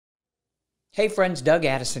Hey friends, Doug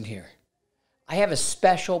Addison here. I have a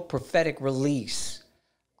special prophetic release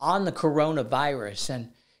on the coronavirus. And,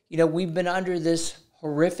 we've been under this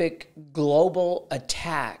horrific global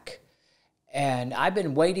attack. And I've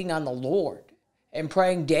been waiting on the Lord and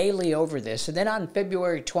praying daily over this. And then on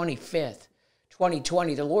February 25th,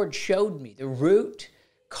 2020, the Lord showed me the root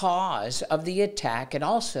cause of the attack and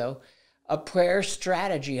also a prayer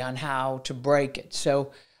strategy on how to break it.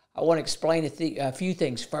 So I want to explain a few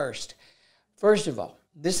things first. First of all,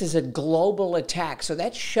 this is a global attack. So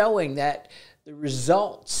that's showing that the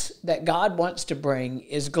results that God wants to bring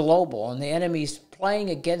is global, and the enemy's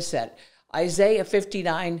playing against that. Isaiah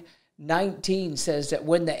 59:19 says that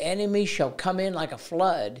when the enemy shall come in like a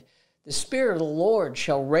flood, the Spirit of the Lord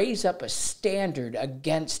shall raise up a standard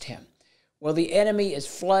against him. Well, the enemy is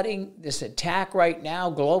flooding this attack right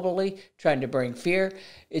now globally, trying to bring fear.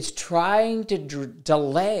 It's trying to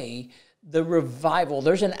delay the revival.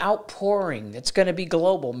 There's an outpouring that's going to be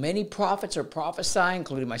global. Many prophets are prophesying,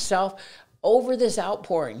 including myself, over this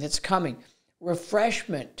outpouring that's coming.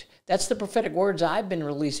 Refreshment. That's the prophetic words I've been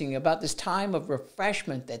releasing about this time of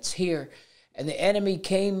refreshment that's here. And the enemy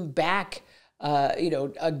came back,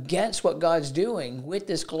 against what God's doing with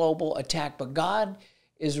this global attack. But God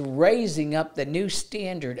is raising up the new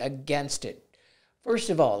standard against it.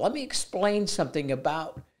 First of all, let me explain something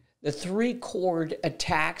about the three-chord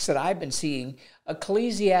attacks that I've been seeing.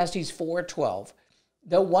 Ecclesiastes 4:12.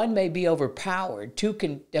 Though one may be overpowered, two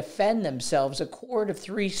can defend themselves. A cord of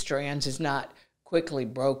three strands is not quickly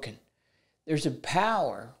broken. There's a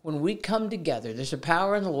power when we come together. There's a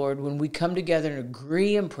power in the Lord when we come together and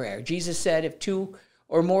agree in prayer. Jesus said, if two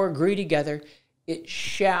or more agree together, it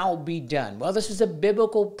shall be done. Well, this is a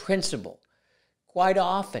biblical principle. Quite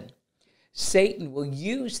often, Satan will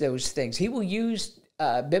use those things. He will use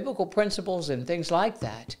biblical principles and things like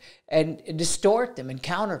that and distort them and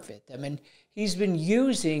counterfeit them. And he's been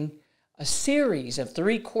using a series of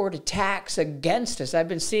three-chord attacks against us. I've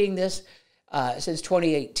been seeing this since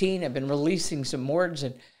 2018. I've been releasing some words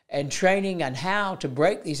and training on how to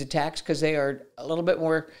break these attacks because they are a little bit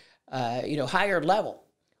more, higher level.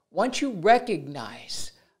 Once you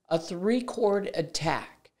recognize a three-chord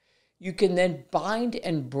attack, you can then bind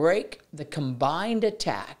and break the combined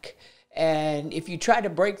attack. And if you try to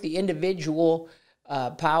break the individual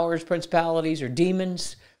powers, principalities, or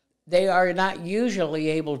demons, they are not usually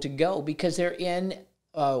able to go because they're in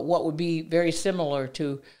what would be very similar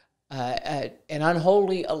to an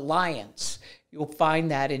unholy alliance. You'll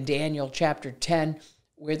find that in Daniel chapter 10,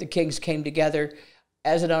 where the kings came together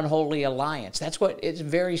as an unholy alliance. That's what it's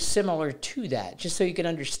very similar to that, just so you can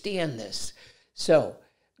understand this. So,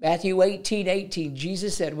 Matthew 18:18,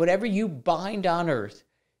 Jesus said, whatever you bind on earth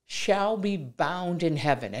shall be bound in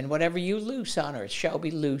heaven, and whatever you loose on earth shall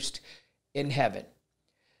be loosed in heaven.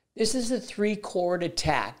 This is a three-chord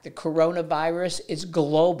attack. The coronavirus is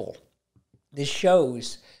global. This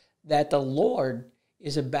shows that the Lord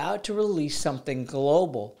is about to release something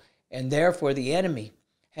global, and therefore the enemy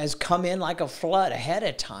has come in like a flood ahead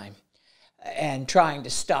of time and trying to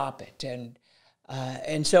stop it.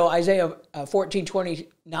 And so Isaiah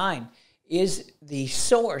 14:29 is the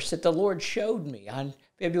source that the Lord showed me on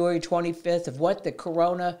February 25th of what the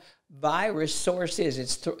coronavirus source is.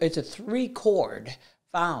 It's a three-chord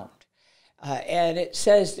found. And it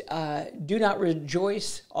says, do not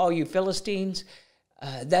rejoice, all you Philistines,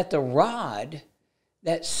 that the rod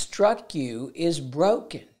that struck you is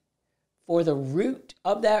broken. For the root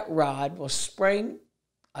of that rod will spring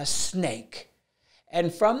a snake,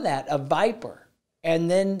 and from that a viper, and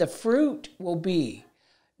then the fruit will be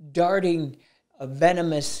darting a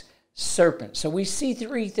venomous serpent. So we see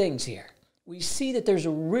three things here. We see that there's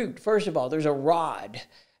a root. First of all, there's a rod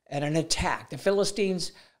and an attack. The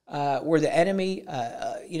Philistines were the enemy,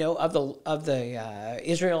 of the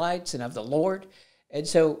Israelites and of the Lord, and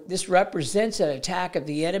so this represents an attack of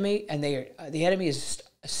the enemy, and the enemy is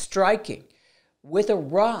striking with a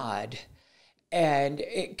rod, and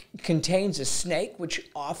it contains a snake, which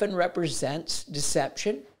often represents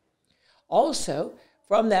deception. Also,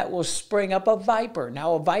 from that will spring up a viper.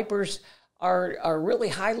 Now, vipers are really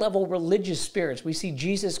high-level religious spirits. We see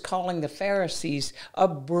Jesus calling the Pharisees a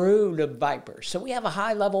brood of vipers. So we have a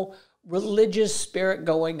high-level religious spirit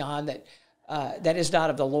going on that is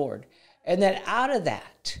not of the Lord. And then out of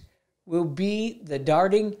that will be the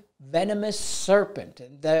darting venomous serpent.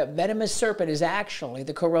 And the venomous serpent is actually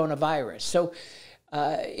the coronavirus. So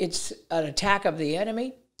it's an attack of the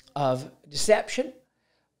enemy, of deception,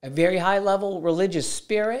 a very high-level religious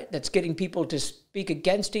spirit that's getting people to speak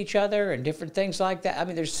against each other and different things like that. I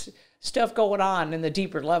mean, there's stuff going on in the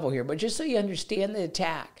deeper level here. But just so you understand the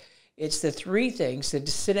attack, It's the three things, the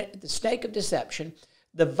snake of deception,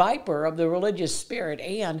 the viper of the religious spirit,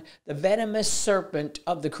 and the venomous serpent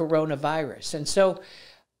of the coronavirus. And so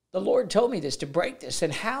the Lord told me this, to break this,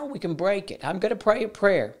 and how we can break it. I'm going to pray a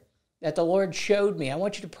prayer that the Lord showed me. I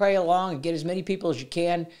want you to pray along and get as many people as you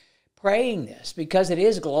can praying this, because it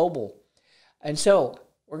is global. And so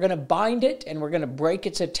we're going to bind it, and we're going to break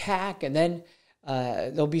its attack, and then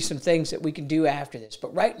there'll be some things that we can do after this.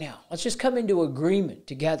 But right now, let's just come into agreement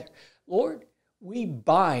together. Lord, we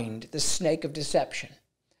bind the snake of deception,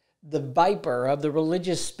 the viper of the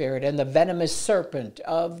religious spirit, and the venomous serpent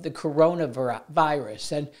of the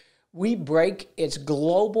coronavirus. And we break its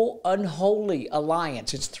global unholy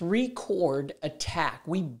alliance, its three-chord attack.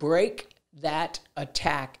 We break that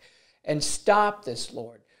attack and stop this,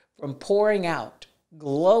 Lord, from pouring out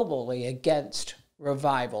globally against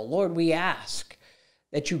revival. Lord, we ask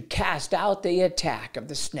that you cast out the attack of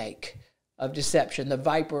the snake of deception, the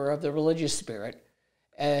viper of the religious spirit,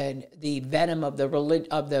 and the venom of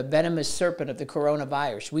the venomous serpent of the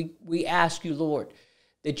coronavirus. We ask you, Lord,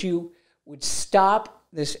 that you would stop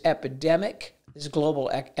this epidemic, this global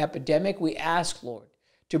epidemic. We ask, Lord,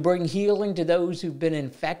 to bring healing to those who've been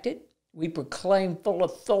infected. We proclaim full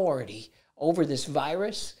authority over this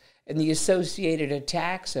virus and the associated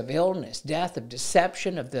attacks of illness, death, of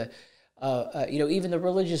deception, of the, even the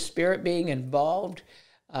religious spirit being involved.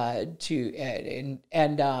 We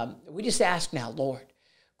just ask now, Lord,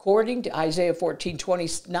 according to Isaiah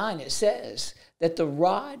 14:29, it says that the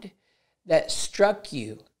rod that struck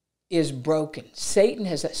you is broken. Satan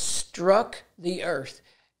has struck the earth,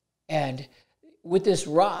 and with this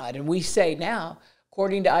rod, and we say now,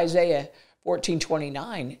 according to Isaiah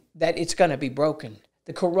 14:29, that it's going to be broken.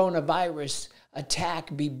 The coronavirus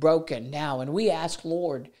attack be broken now. And we ask,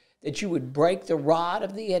 Lord, that you would break the rod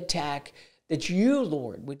of the attack, that you,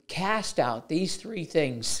 Lord, would cast out these three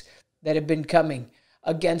things that have been coming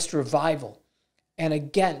against revival and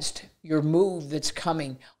against your move that's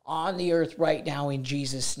coming on the earth right now in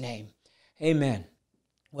Jesus' name. Amen.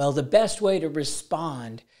 Well, the best way to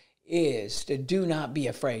respond is to do not be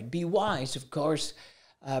afraid. Be wise, of course.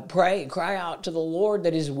 Pray and cry out to the Lord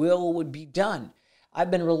that his will would be done. I've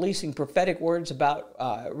been releasing prophetic words about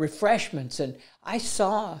refreshments, and I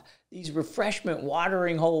saw these refreshment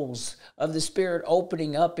watering holes of the Spirit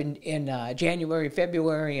opening up in January,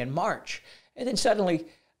 February, and March. And then suddenly,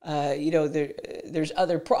 there's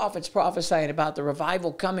other prophets prophesying about the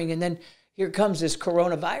revival coming, and then here comes this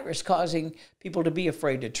coronavirus causing people to be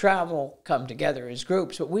afraid to travel, come together as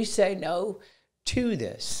groups. But we say no to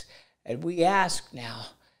this, and we ask now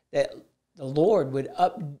that the Lord would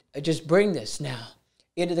just bring this now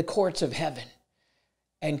into the courts of heaven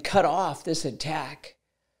and cut off this attack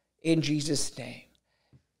in Jesus' name.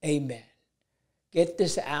 Amen. Get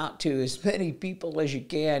this out to as many people as you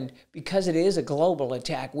can, because it is a global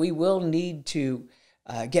attack. We will need to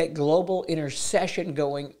get global intercession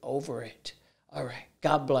going over it. All right.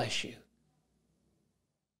 God bless you.